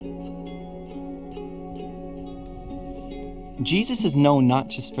Jesus is known not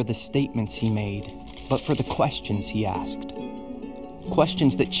just for the statements he made, but for the questions he asked.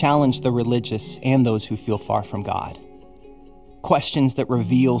 Questions that challenge the religious and those who feel far from God. Questions that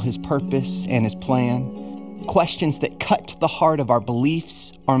reveal his purpose and his plan. Questions that cut to the heart of our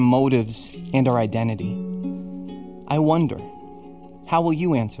beliefs, our motives, and our identity. I wonder, how will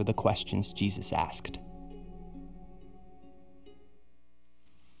you answer the questions Jesus asked?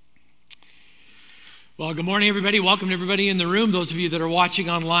 Well, good morning, everybody. Welcome to everybody in the room. Those of you that are watching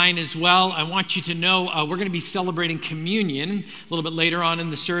online as well, I want you to know we're going to be celebrating communion a little bit later on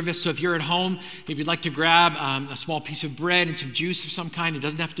in the service. So if you're at home, if you'd like to grab a small piece of bread and some juice of some kind, it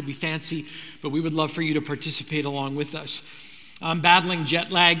doesn't have to be fancy, but we would love for you to participate along with us. I'm battling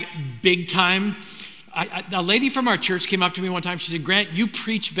jet lag big time. A lady from our church came up to me one time. She said, "Grant, you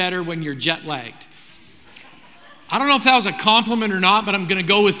preach better when you're jet lagged." I don't know if that was a compliment or not, but I'm going to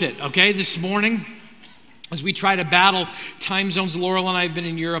go with it, okay, this morning. As we try to battle time zones, Laurel and I have been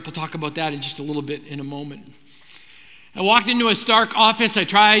in Europe. We'll talk about that in just a little bit in a moment. I walked into a Stark office. I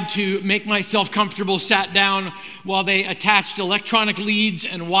tried to make myself comfortable, sat down while they attached electronic leads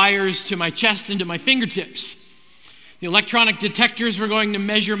and wires to my chest and to my fingertips. The electronic detectors were going to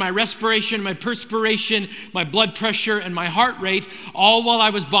measure my respiration, my perspiration, my blood pressure, and my heart rate, all while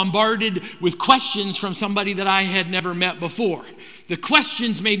I was bombarded with questions from somebody that I had never met before. The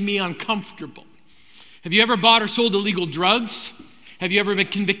questions made me uncomfortable. Have you ever bought or sold illegal drugs? Have you ever been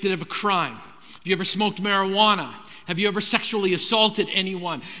convicted of a crime? Have you ever smoked marijuana? Have you ever sexually assaulted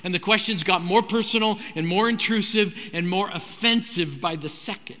anyone? And the questions got more personal and more intrusive and more offensive by the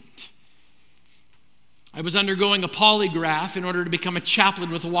second. I was undergoing a polygraph in order to become a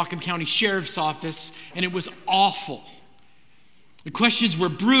chaplain with the Whatcom County Sheriff's Office, and it was awful. The questions were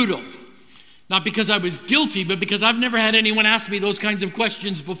brutal, not because I was guilty, but because I've never had anyone ask me those kinds of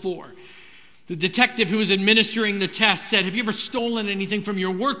questions before. The detective who was administering the test said, "Have you ever stolen anything from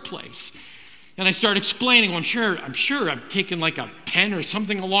your workplace?" And I start explaining, "Well, I'm sure I've taken like a pen or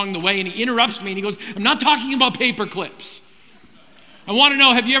something along the way." And he interrupts me and he goes, "I'm not talking about paper clips. I want to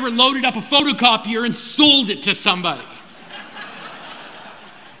know, have you ever loaded up a photocopier and sold it to somebody?"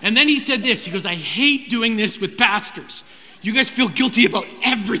 And then he said this, he goes, "I hate doing this with pastors. You guys feel guilty about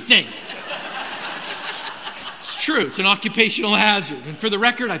everything." It's true, it's an occupational hazard. And for the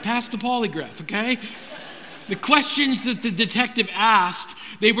record, I passed the polygraph, okay? The questions that the detective asked,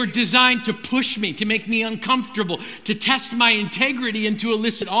 they were designed to push me, to make me uncomfortable, to test my integrity and to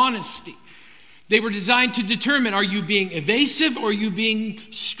elicit honesty. They were designed to determine, are you being evasive or are you being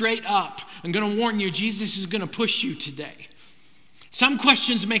straight up? I'm going to warn you, Jesus is going to push you today. Some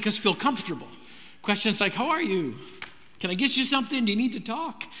questions make us feel comfortable. Questions like, "How are you? Can I get you something? Do you need to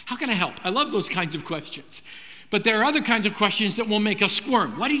talk? How can I help?" I love those kinds of questions. But there are other kinds of questions that will make us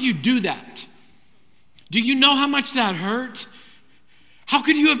squirm. Why did you do that? Do you know how much that hurt? How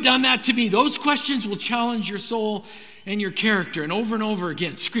could you have done that to me? Those questions will challenge your soul and your character. And over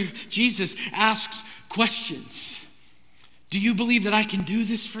again, Jesus asks questions. Do you believe that I can do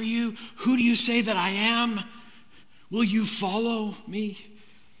this for you? Who do you say that I am? Will you follow me?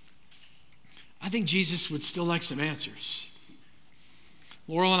 I think Jesus would still like some answers.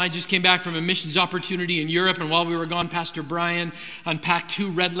 Laurel and I just came back from a missions opportunity in Europe, and while we were gone, Pastor Brian unpacked 2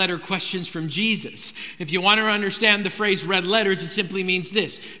 red letter questions from Jesus. If you want to understand the phrase red letters, it simply means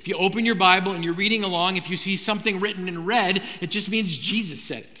this. If you open your Bible and you're reading along, if you see something written in red, it just means Jesus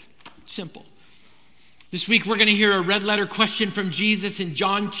said it. Simple. This week, we're going to hear a red letter question from Jesus in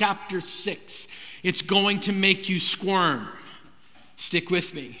John chapter 6. It's going to make you squirm. Stick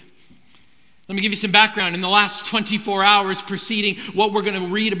with me. Let me give you some background. In the last 24 hours preceding what we're going to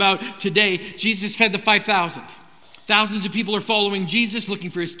read about today, Jesus fed the 5,000. Thousands of people are following Jesus, looking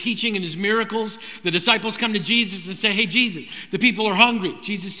for his teaching and his miracles. The disciples come to Jesus and say, "Hey, Jesus, the people are hungry."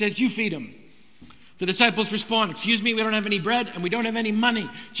 Jesus says, "You feed them." The disciples respond, "Excuse me, we don't have any bread and we don't have any money."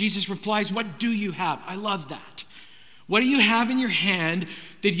 Jesus replies, "What do you have?" I love that. What do you have in your hand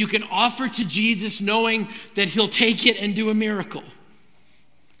that you can offer to Jesus knowing that he'll take it and do a miracle?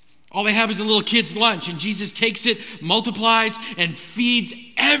 All they have is a little kid's lunch, and Jesus takes it, multiplies, and feeds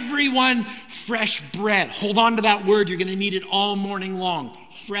everyone fresh bread. Hold on to that word. You're going to need it all morning long.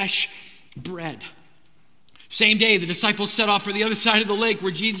 Fresh bread. Same day, the disciples set off for the other side of the lake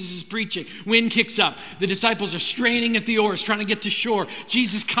where Jesus is preaching. Wind kicks up. The disciples are straining at the oars, trying to get to shore.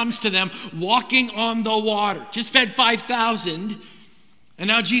 Jesus comes to them, walking on the water. Just fed 5,000, and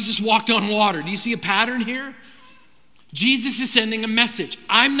now Jesus walked on water. Do you see a pattern here? Jesus is sending a message.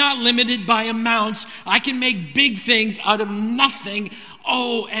 I'm not limited by amounts. I can make big things out of nothing.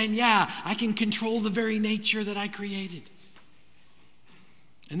 Oh, and yeah, I can control the very nature that I created.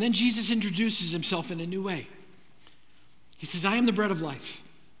 And then Jesus introduces himself in a new way. He says, I am the bread of life.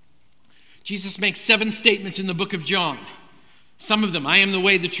 Jesus makes 7 statements in the book of John. Some of them, I am the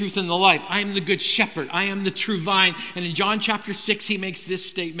way, the truth, and the life. I am the good shepherd. I am the true vine. And in John chapter 6, he makes this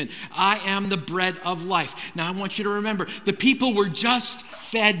statement, I am the bread of life. Now I want you to remember, the people were just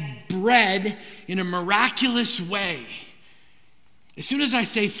fed bread in a miraculous way. As soon as I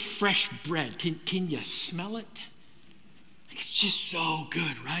say fresh bread, can you smell it? It's just so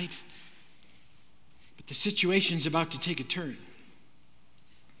good, right? But the situation's about to take a turn.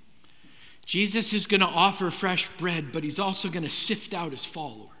 Jesus is going to offer fresh bread, but he's also going to sift out his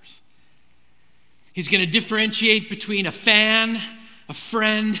followers. He's going to differentiate between a fan, a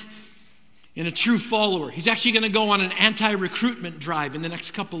friend, and a true follower. He's actually going to go on an anti-recruitment drive in the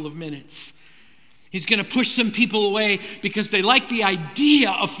next couple of minutes. He's going to push some people away because they like the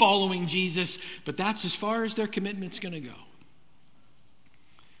idea of following Jesus, but that's as far as their commitment's going to go.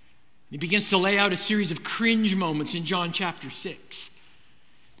 He begins to lay out a series of cringe moments in John chapter 6.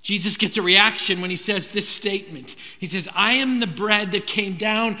 Jesus gets a reaction when he says this statement. He says, I am the bread that came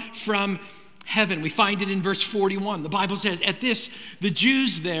down from heaven. We find it in verse 41. The Bible says, at this, the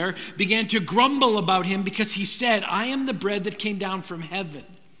Jews there began to grumble about him because he said, I am the bread that came down from heaven.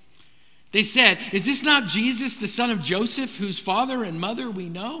 They said, is this not Jesus, the son of Joseph, whose father and mother we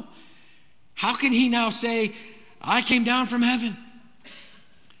know? How can he now say, I came down from heaven?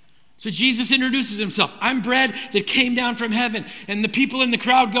 So Jesus introduces himself. I'm bread that came down from heaven. And the people in the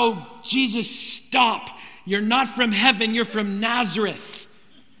crowd go, Jesus, stop. You're not from heaven. You're from Nazareth,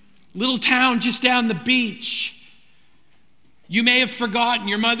 little town just down the beach. You may have forgotten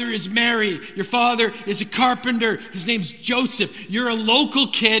your mother is Mary. Your father is a carpenter. His name's Joseph. You're a local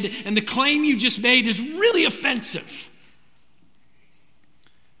kid, and the claim you just made is really offensive.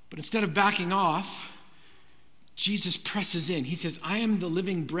 But instead of backing off, Jesus presses in. He says, I am the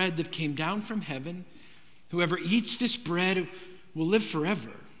living bread that came down from heaven. Whoever eats this bread will live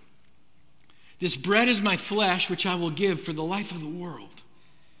forever. This bread is my flesh, which I will give for the life of the world.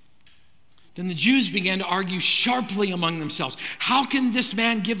 Then the Jews began to argue sharply among themselves. How can this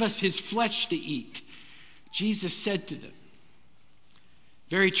man give us his flesh to eat? Jesus said to them,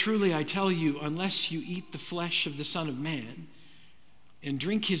 very truly I tell you, unless you eat the flesh of the Son of Man and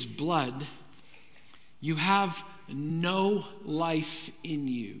drink his blood, you have no life in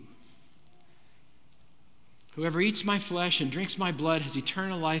you. Whoever eats my flesh and drinks my blood has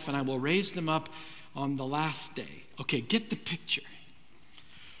eternal life, and I will raise them up on the last day. Okay, get the picture.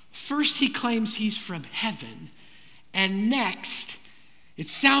 First, he claims he's from heaven, and next, it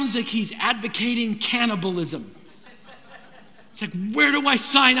sounds like he's advocating cannibalism. It's like, where do I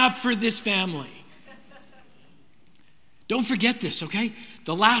sign up for this family? Don't forget this, okay?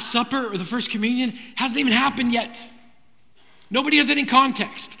 The Last Supper or the First Communion hasn't even happened yet. Nobody has any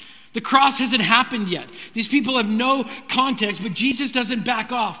context. The cross hasn't happened yet. These people have no context, but Jesus doesn't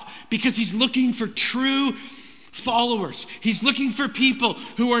back off because he's looking for true followers. He's looking for people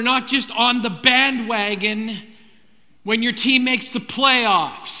who are not just on the bandwagon when your team makes the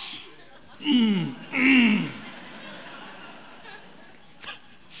playoffs.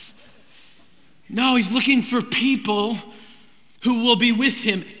 No, he's looking for people who will be with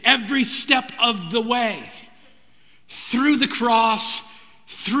him every step of the way. Through the cross,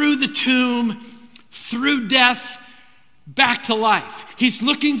 through the tomb, through death, back to life. He's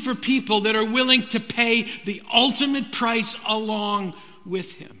looking for people that are willing to pay the ultimate price along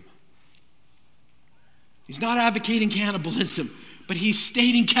with him. He's not advocating cannibalism, but he's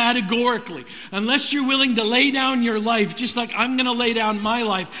stating categorically, unless you're willing to lay down your life, just like I'm going to lay down my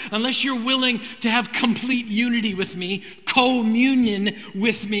life, unless you're willing to have complete unity with me, communion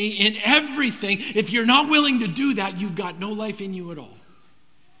with me in everything, if you're not willing to do that, you've got no life in you at all.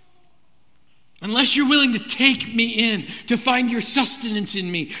 Unless you're willing to take me in, to find your sustenance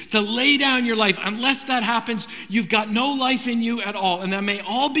in me, to lay down your life, unless that happens, you've got no life in you at all. And that may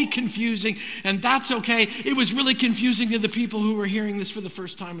all be confusing, and that's okay. It was really confusing to the people who were hearing this for the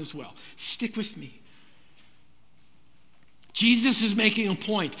first time as well. Stick with me. Jesus is making a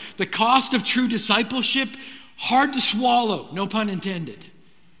point. The cost of true discipleship, hard to swallow, no pun intended.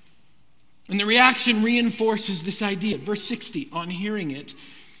 And the reaction reinforces this idea. Verse 60, on hearing it,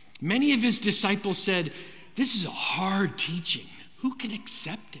 many of his disciples said, this is a hard teaching. Who can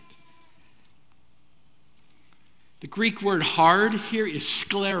accept it? The Greek word hard here is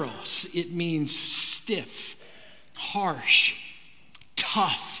skleros. It means stiff, harsh,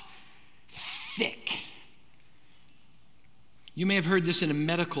 tough, thick. You may have heard this in a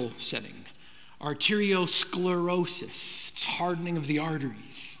medical setting. Arteriosclerosis, it's hardening of the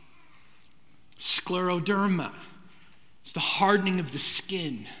arteries. Scleroderma, it's the hardening of the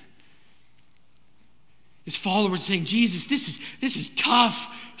skin. His followers saying, Jesus, this is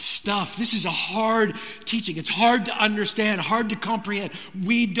tough stuff. This is a hard teaching. It's hard to understand, hard to comprehend.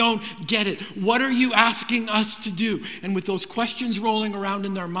 We don't get it. What are you asking us to do? And with those questions rolling around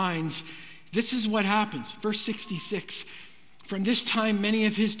in their minds, this is what happens. Verse 66, from this time, many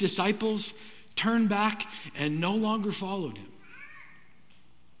of his disciples turned back and no longer followed him.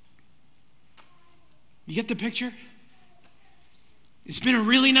 You get the picture? It's been a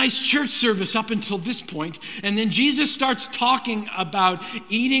really nice church service up until this point, and then Jesus starts talking about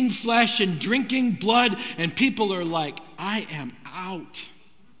eating flesh and drinking blood, and people are like, I am out.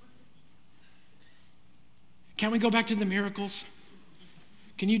 Can we go back to the miracles?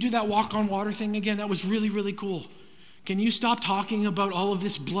 Can you do that walk on water thing again? That was really, really cool. Can you stop talking about all of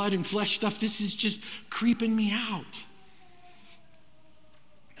this blood and flesh stuff? This is just creeping me out.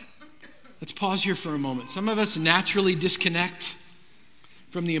 Let's pause here for a moment. Some of us naturally disconnect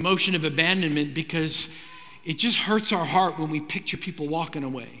from the emotion of abandonment because it just hurts our heart when we picture people walking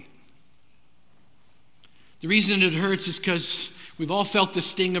away. The reason it hurts is because we've all felt the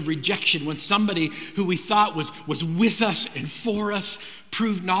sting of rejection when somebody who we thought was with us and for us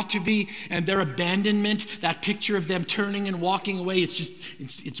proved not to be, and their abandonment, that picture of them turning and walking away,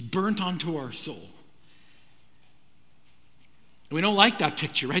 it's burnt onto our soul. And we don't like that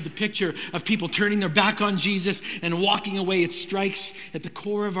picture, right? The picture of people turning their back on Jesus and walking away, it strikes at the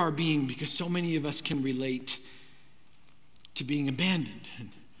core of our being because so many of us can relate to being abandoned.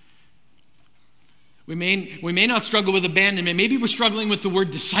 We may not struggle with abandonment. Maybe we're struggling with the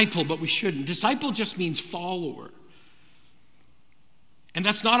word disciple, but we shouldn't. Disciple just means follower. And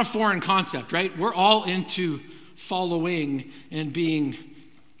that's not a foreign concept, right? We're all into following and being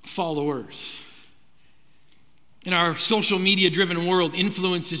followers. In our social media-driven world,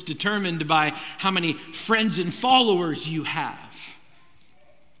 influence is determined by how many friends and followers you have.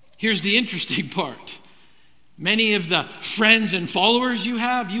 Here's the interesting part. Many of the friends and followers you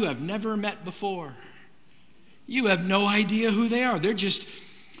have never met before. You have no idea who they are. They're just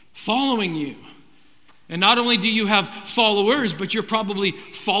following you. And not only do you have followers, but you're probably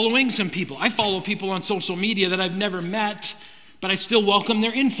following some people. I follow people on social media that I've never met, but I still welcome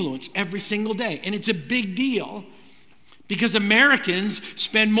their influence every single day. And it's a big deal because Americans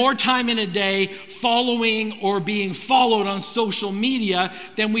spend more time in a day following or being followed on social media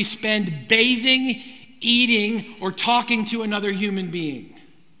than we spend bathing, eating, or talking to another human being.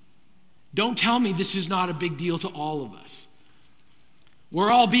 Don't tell me this is not a big deal to all of us. We're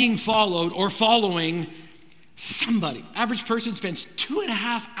all being followed or following somebody. Average person spends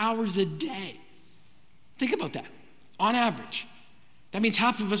 2.5 hours a day. Think about that, on average. That means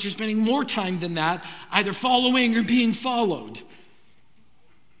half of us are spending more time than that, either following or being followed.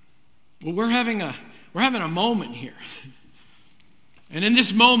 Well, we're having a moment here. And in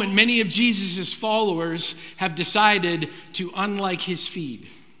this moment, many of Jesus' followers have decided to unlike his feed.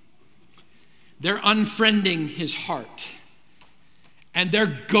 They're unfriending his heart. And they're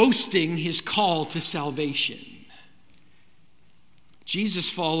ghosting his call to salvation. Jesus'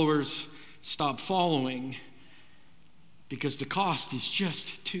 followers stop following because the cost is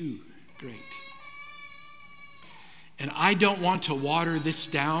just too great. And I don't want to water this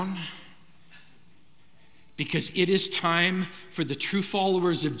down because it is time for the true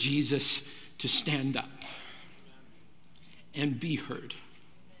followers of Jesus to stand up and be heard.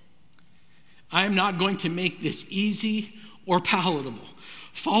 I am not going to make this easy or palatable.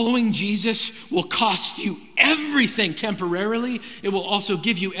 Following Jesus will cost you everything temporarily. It will also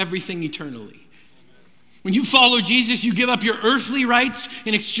give you everything eternally. When you follow Jesus, you give up your earthly rights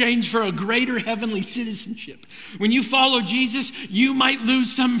in exchange for a greater heavenly citizenship. When you follow Jesus, you might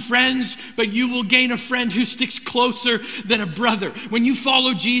lose some friends, but you will gain a friend who sticks closer than a brother. When you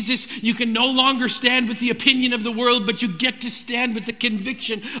follow Jesus, you can no longer stand with the opinion of the world, but you get to stand with the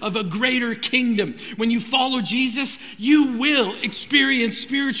conviction of a greater kingdom. When you follow Jesus, you will experience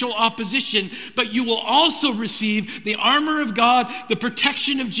spiritual opposition, but you will also receive the armor of God, the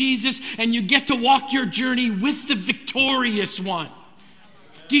protection of Jesus, and you get to walk your journey with the victorious one.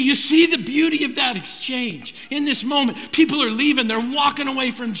 Do you see the beauty of that exchange? In this moment, people are leaving, they're walking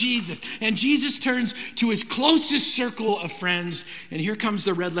away from Jesus, and Jesus turns to his closest circle of friends, and here comes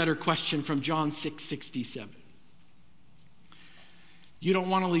the red letter question from John 6:67. You don't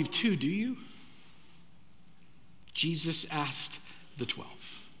want to leave too, do you? Jesus asked the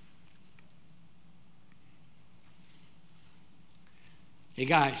 12. Hey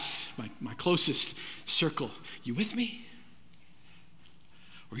guys, my closest circle, you with me?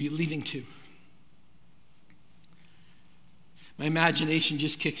 Or are you leaving too? My imagination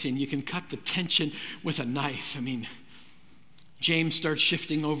just kicks in. You can cut the tension with a knife. I mean, James starts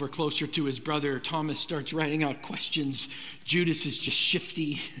shifting over closer to his brother. Thomas starts writing out questions. Judas is just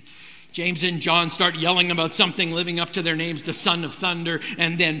shifty. James and John start yelling about something, living up to their names, the Son of Thunder.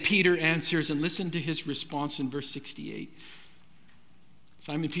 And then Peter answers, and listen to his response in verse 68.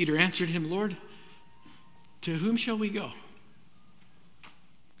 Simon Peter answered him, Lord, to whom shall we go?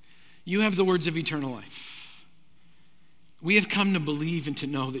 You have the words of eternal life. We have come to believe and to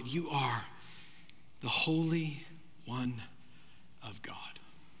know that you are the Holy One of God.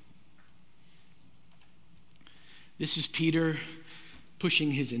 This is Peter pushing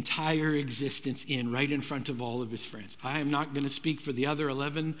his entire existence in right in front of all of his friends. I am not going to speak for the other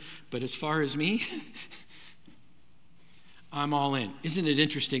 11, but as far as me, I'm all in. Isn't it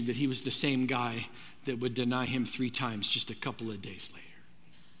interesting that he was the same guy that would deny him 3 times just a couple of days later?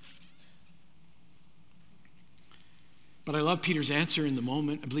 But I love Peter's answer in the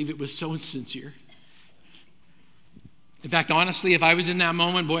moment. I believe it was so sincere. In fact, honestly, if I was in that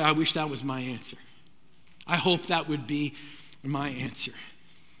moment, boy, I wish that was my answer. I hope that would be my answer.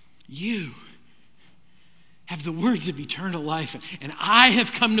 You have the words of eternal life, and I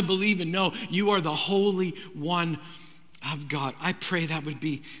have come to believe and know you are the Holy One of God. I pray that would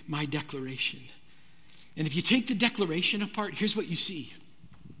be my declaration. And if you take the declaration apart, here's what you see.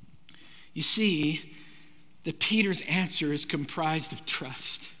 You see that Peter's answer is comprised of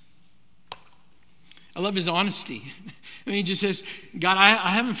trust. I love his honesty. I mean, he just says, God, I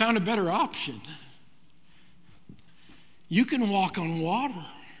haven't found a better option. You can walk on water.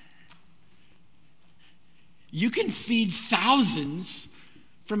 You can feed thousands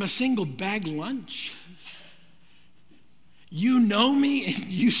from a single bag lunch. You know me and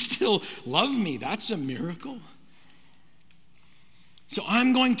you still love me. That's a miracle. So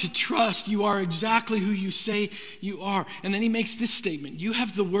I'm going to trust you are exactly who you say you are. And then he makes this statement. You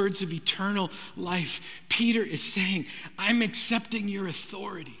have the words of eternal life. Peter is saying, I'm accepting your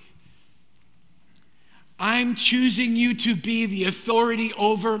authority. I'm choosing you to be the authority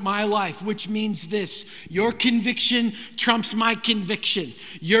over my life, which means this: your conviction trumps my conviction.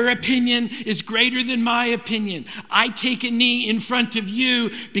 Your opinion is greater than my opinion. I take a knee in front of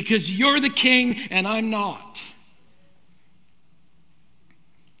you because you're the king and I'm not.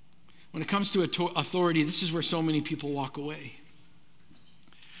 When it comes to authority, this is where so many people walk away.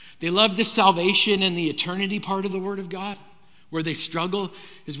 They love the salvation and the eternity part of the Word of God. Where they struggle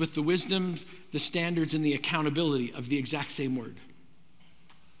is with the wisdom, the standards, and the accountability of the exact same word.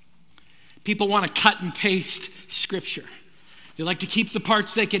 People want to cut and paste Scripture. They like to keep the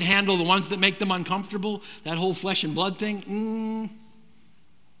parts they can handle, the ones that make them uncomfortable. That whole flesh and blood thing,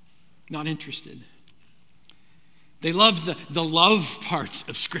 not interested. They love the love parts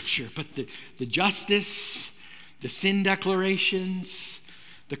of Scripture, but the justice, the sin declarations,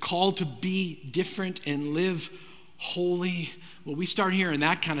 the call to be different and live holy. Well, we start hearing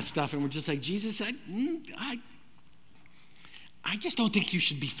that kind of stuff and we're just like, Jesus, I just don't think you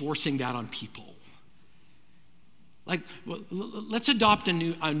should be forcing that on people. Like, well, let's adopt a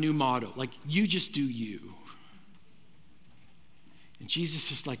new motto. Like, you just do you. And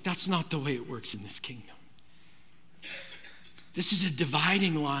Jesus is like, that's not the way it works in this kingdom. This is a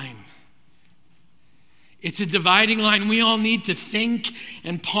dividing line. It's a dividing line we all need to think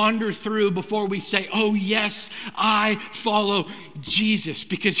and ponder through before we say, oh yes, I follow Jesus.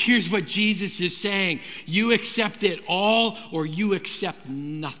 Because here's what Jesus is saying. You accept it all or you accept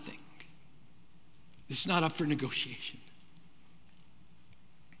nothing. It's not up for negotiation.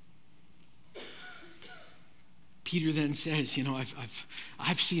 Peter then says,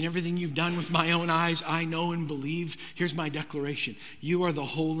 I've seen everything you've done with my own eyes. I know and believe. Here's my declaration. You are the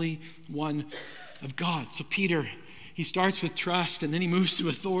Holy One of God. So Peter, he starts with trust and then he moves to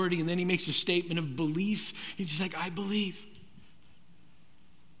authority and then he makes a statement of belief. He's just like, I believe.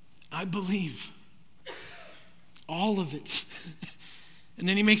 I believe. All of it. And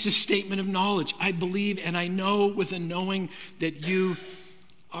then he makes a statement of knowledge. I believe and I know with a knowing that you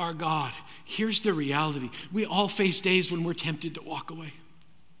are God. Here's the reality. We all face days when we're tempted to walk away.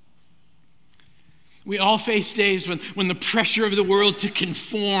 We all face days when the pressure of the world to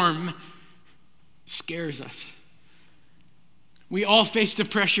conform scares us. We all face the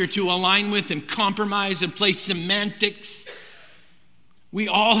pressure to align with and compromise and play semantics. We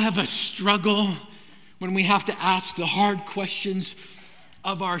all have a struggle when we have to ask the hard questions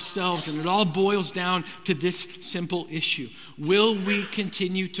of ourselves, and it all boils down to this simple issue. Will we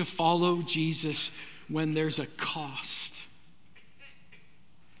continue to follow Jesus when there's a cost?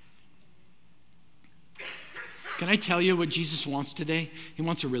 Can I tell you what Jesus wants today? He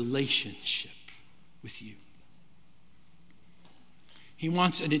wants a relationship with you. He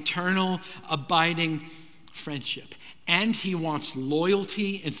wants an eternal, abiding friendship. And he wants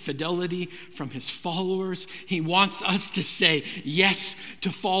loyalty and fidelity from his followers. He wants us to say yes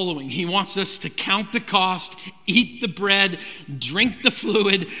to following. He wants us to count the cost, eat the bread, drink the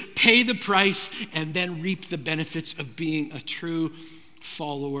fluid, pay the price, and then reap the benefits of being a true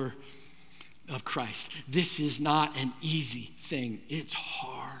follower of Christ. This is not an easy thing. It's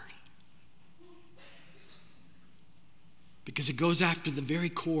hard. Because it goes after the very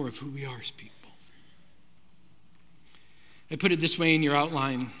core of who we are as people. I put it this way in your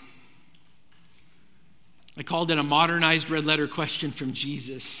outline. I called it a modernized red letter question from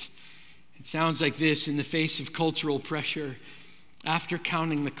Jesus. It sounds like this: in the face of cultural pressure, after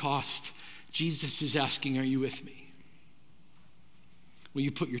counting the cost, Jesus is asking, are you with me? Will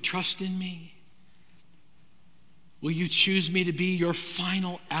you put your trust in me? Will you choose me to be your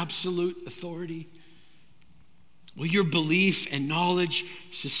final absolute authority? Will your belief and knowledge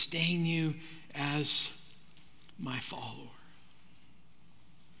sustain you as my follower?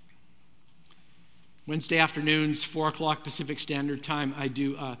 Wednesday afternoons, 4 o'clock Pacific Standard Time, I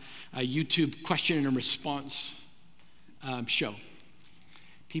do a YouTube question and response show.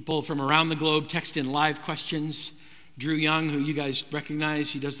 People from around the globe text in live questions. Drew Young, who you guys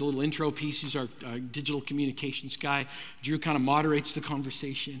recognize, he does the little intro piece. He's our digital communications guy. Drew kind of moderates the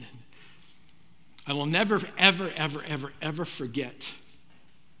conversation. I will never, ever, ever, ever, ever forget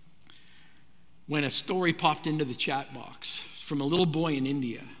when a story popped into the chat box from a little boy in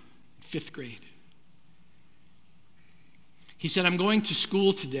India, 5th grade. He said, I'm going to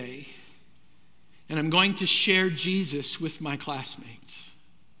school today, and I'm going to share Jesus with my classmates.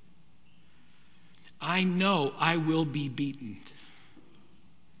 I know I will be beaten.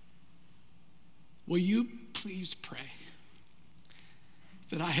 Will you please pray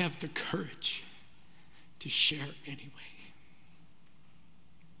that I have the courage to share anyway?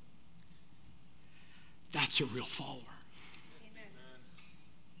 That's a real follower.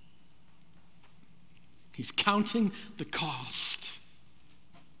 He's counting the cost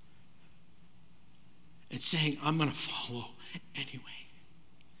and saying, I'm going to follow anyway.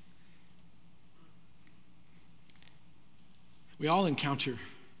 We all encounter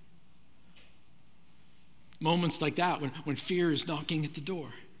moments like that when fear is knocking at the door.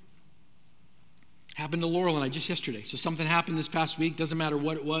 Happened to Laurel and I just yesterday. So something happened this past week, doesn't matter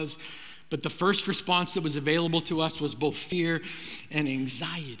what it was, but the first response that was available to us was both fear and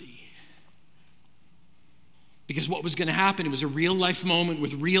anxiety. Because what was going to happen, it was a real life moment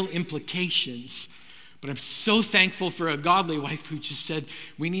with real implications. But I'm so thankful for a godly wife who just said,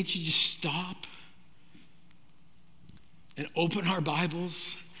 we need to just stop and open our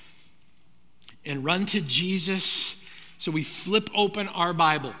Bibles and run to Jesus. So we flip open our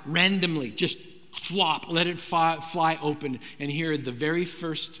Bible randomly, just flop, let it fly open, and hear the very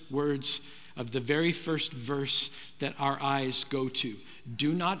first words of the very first verse that our eyes go to.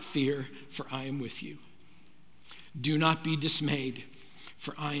 Do not fear, for I am with you. Do not be dismayed,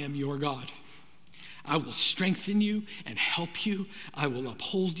 for I am your God. I will strengthen you and help you. I will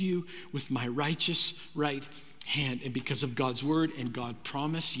uphold you with my righteous right hand. And because of God's word and God's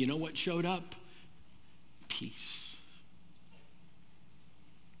promise, you know what showed up? Peace.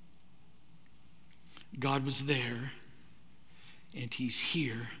 God was there, and he's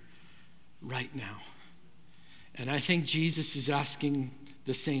here right now. And I think Jesus is asking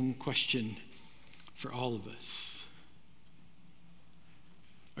the same question for all of us.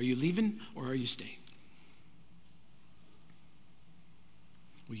 Are you leaving or are you staying?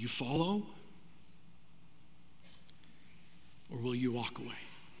 Will you follow or will you walk away?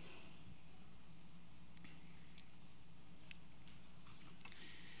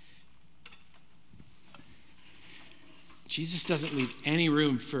 Jesus doesn't leave any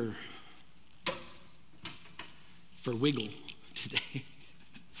room for wiggle today,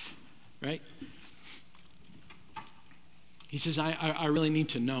 right? He says, I really need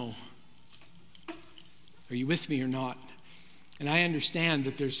to know. Are you with me or not? And I understand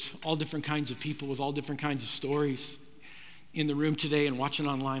that there's all different kinds of people with all different kinds of stories in the room today and watching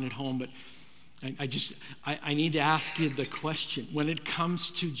online at home, but I need to ask you the question. When it comes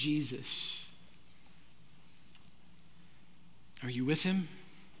to Jesus, are you with him?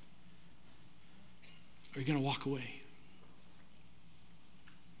 Or are you going to walk away?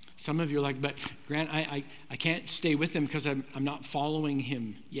 Some of you are like, but Grant, I can't stay with him because I'm not following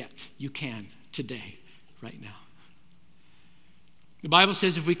him yet. You can today, right now. The Bible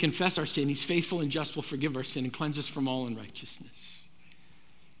says if we confess our sin, he's faithful and just, will forgive our sin and cleanse us from all unrighteousness.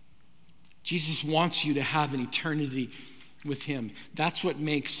 Jesus wants you to have an eternity with him. That's what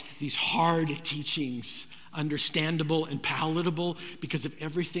makes these hard teachings understandable and palatable because of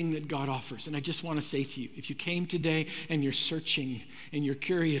everything that God offers. And I just want to say to you, if you came today and you're searching and you're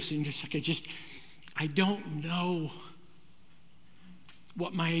curious and you're just like, I don't know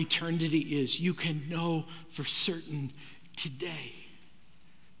what my eternity is, you can know for certain today.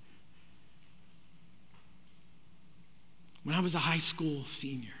 When I was a high school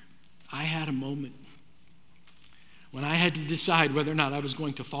senior, I had a moment when I had to decide whether or not I was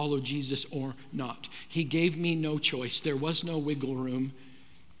going to follow Jesus or not. He gave me no choice. There was no wiggle room.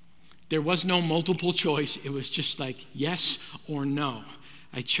 There was no multiple choice. It was just like yes or no.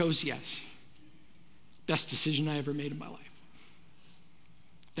 I chose yes. Best decision I ever made in my life.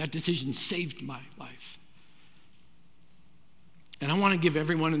 That decision saved my life. And I want to give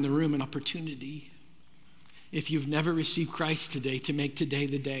everyone in the room an opportunity, if you've never received Christ today, to make today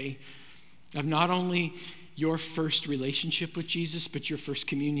the day of not only your first relationship with Jesus, but your first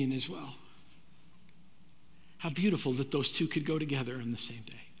communion as well. How beautiful that those two could go together on the same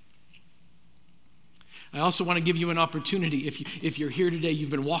day. I also want to give you an opportunity. If you're here today, you've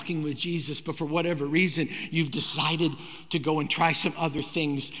been walking with Jesus, but for whatever reason, you've decided to go and try some other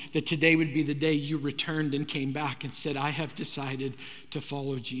things, that today would be the day you returned and came back and said, I have decided to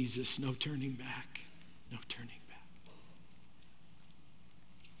follow Jesus. No turning back. No turning back.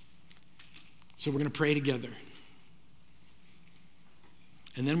 So we're going to pray together.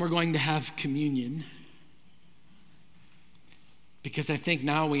 And then we're going to have communion. Because I think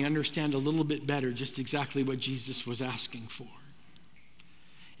now we understand a little bit better just exactly what Jesus was asking for.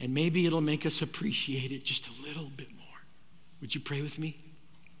 And maybe it'll make us appreciate it just a little bit more. Would you pray with me?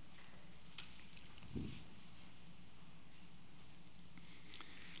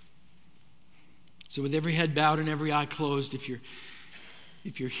 So with every head bowed and every eye closed, if you're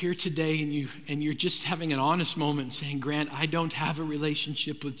here today and you're just having an honest moment saying, Grant, I don't have a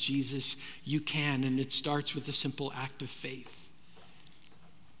relationship with Jesus, you can, and it starts with a simple act of faith.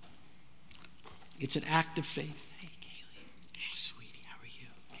 It's an act of faith. Hey, Kaylee. Hey, sweetie, how are you?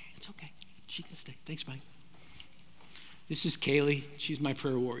 It's okay. She can stay. Thanks, Mike. This is Kaylee. She's my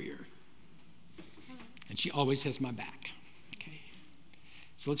prayer warrior. And she always has my back. Okay.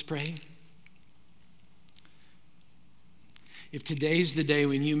 So let's pray. If today's the day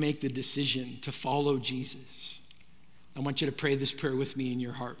when you make the decision to follow Jesus, I want you to pray this prayer with me in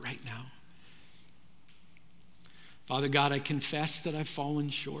your heart right now. Father God, I confess that I've fallen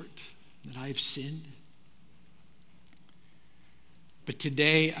short, that I have sinned. But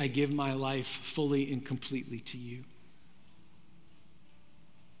today I give my life fully and completely to you.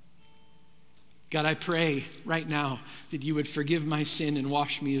 God, I pray right now that you would forgive my sin and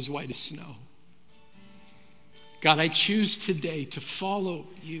wash me as white as snow. God, I choose today to follow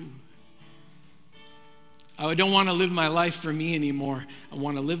you. I don't want to live my life for me anymore. I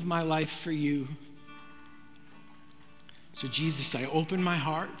want to live my life for you. So Jesus, I open my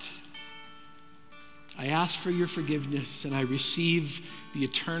heart. I ask for your forgiveness, and I receive the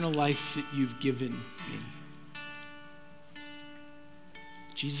eternal life that you've given me.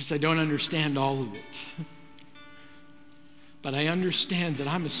 Jesus, I don't understand all of it, but I understand that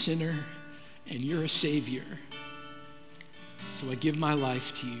I'm a sinner and you're a Savior. So I give my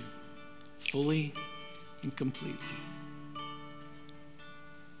life to you fully and completely.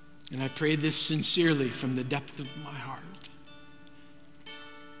 And I pray this sincerely from the depth of my heart.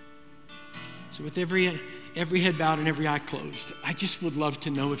 So with every head bowed and every eye closed, I just would love to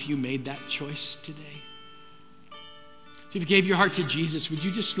know if you made that choice today. So if you gave your heart to Jesus, would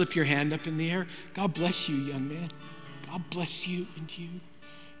you just slip your hand up in the air? God bless you, young man. God bless you and you.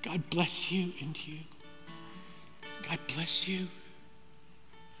 God bless you and you. God bless you.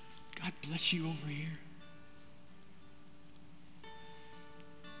 God bless you over here.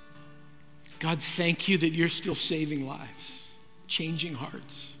 God, thank you that you're still saving lives, changing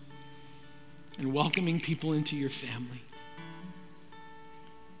hearts, and welcoming people into your family.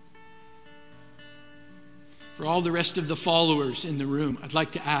 For all the rest of the followers in the room, I'd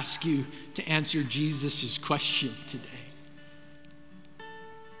like to ask you to answer Jesus' question today.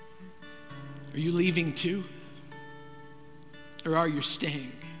 Are you leaving too? Or are you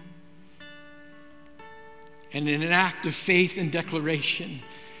staying? And in an act of faith and declaration,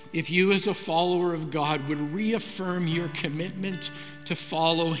 if you as a follower of God would reaffirm your commitment to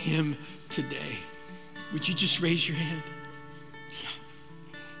follow him today, would you just raise your hand? Yeah.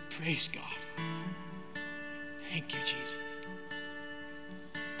 Praise God. Thank you, Jesus.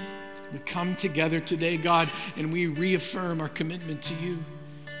 We come together today, God, and we reaffirm our commitment to you.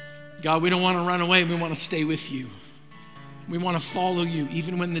 God, we don't want to run away. We want to stay with you. We want to follow you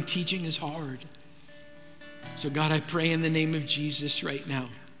even when the teaching is hard. So God, I pray in the name of Jesus right now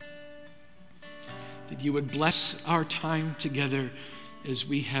that you would bless our time together as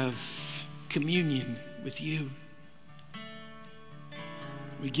we have communion with you.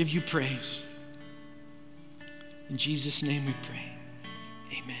 We give you praise. In Jesus' name we pray.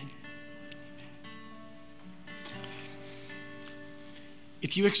 Amen.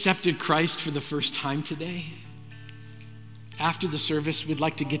 If you accepted Christ for the first time today, after the service, we'd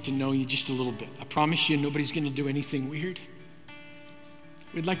like to get to know you just a little bit. I promise you, nobody's going to do anything weird.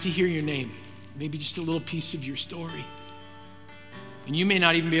 We'd like to hear your name, maybe just a little piece of your story. And you may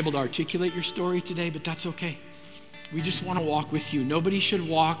not even be able to articulate your story today, but that's okay. We just want to walk with you. Nobody should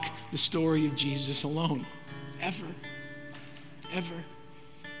walk the story of Jesus alone, ever, ever.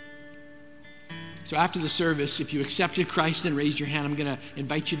 So after the service, if you accepted Christ and raised your hand, I'm going to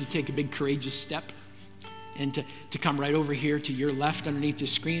invite you to take a big courageous step and to come right over here to your left underneath the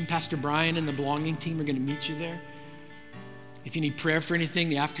screen. Pastor Brian and the belonging team are going to meet you there. If you need prayer for anything,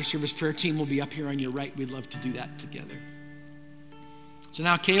 the after-service prayer team will be up here on your right. We'd love to do that together. So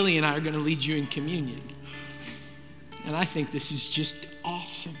now Kaylee and I are going to lead you in communion. And I think this is just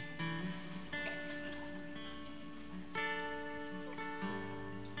awesome.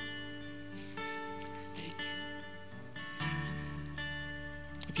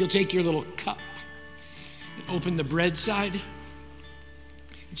 If you'll take your little cup and open the bread side,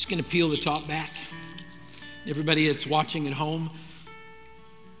 I'm just going to peel the top back. Everybody that's watching at home,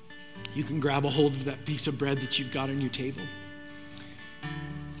 you can grab a hold of that piece of bread that you've got on your table.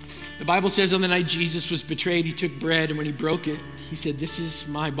 The Bible says on the night Jesus was betrayed, he took bread, and when he broke it, he said, "This is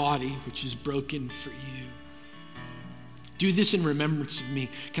my body, which is broken for you. Do this in remembrance of me."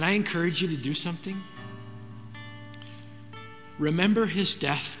 Can I encourage you to do something? Remember his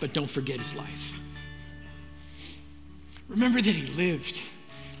death, but don't forget his life. Remember that he lived,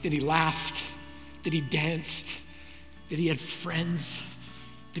 that he laughed, that he danced, that he had friends,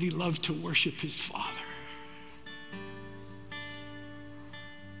 that he loved to worship his Father.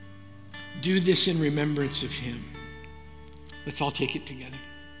 Do this in remembrance of him. Let's all take it together.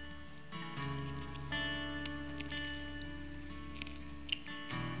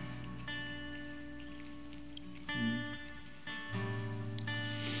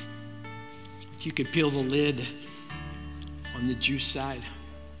 If you could peel the lid on the juice side.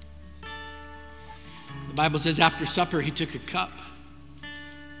 The Bible says after supper, he took a cup.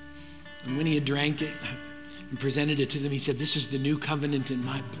 And when he had drank it and presented it to them, he said, "This is the new covenant in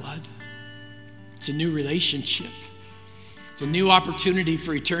my blood." It's a new relationship. It's a new opportunity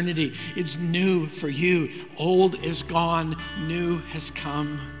for eternity. It's new for you. Old is gone, new has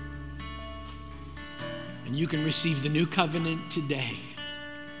come. And you can receive the new covenant today.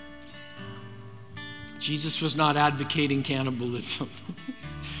 Jesus was not advocating cannibalism.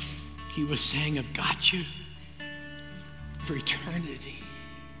 He was saying, "I've got you for eternity."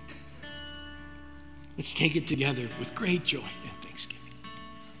 Let's take it together with great joy and thanksgiving.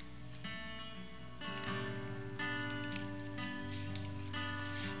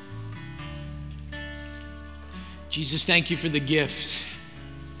 Jesus, thank you for the gift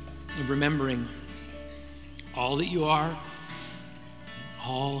of remembering all that you are and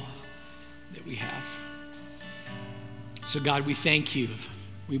all that we have. So God, we thank you.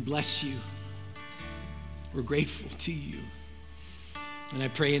 We bless you. We're grateful to you. And I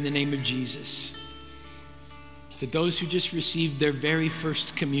pray in the name of Jesus that those who just received their very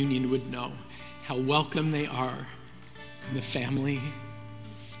first communion would know how welcome they are in the family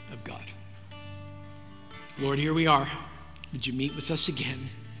of God. Lord, here we are. Would you meet with us again?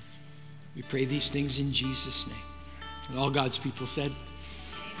 We pray these things in Jesus' name. And all God's people said,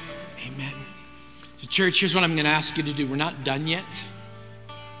 amen. So church, here's what I'm going to ask you to do. We're not done yet,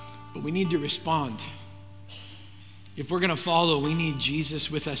 but we need to respond. If we're going to follow, we need Jesus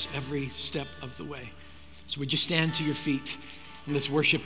with us every step of the way. So would you stand to your feet and let's worship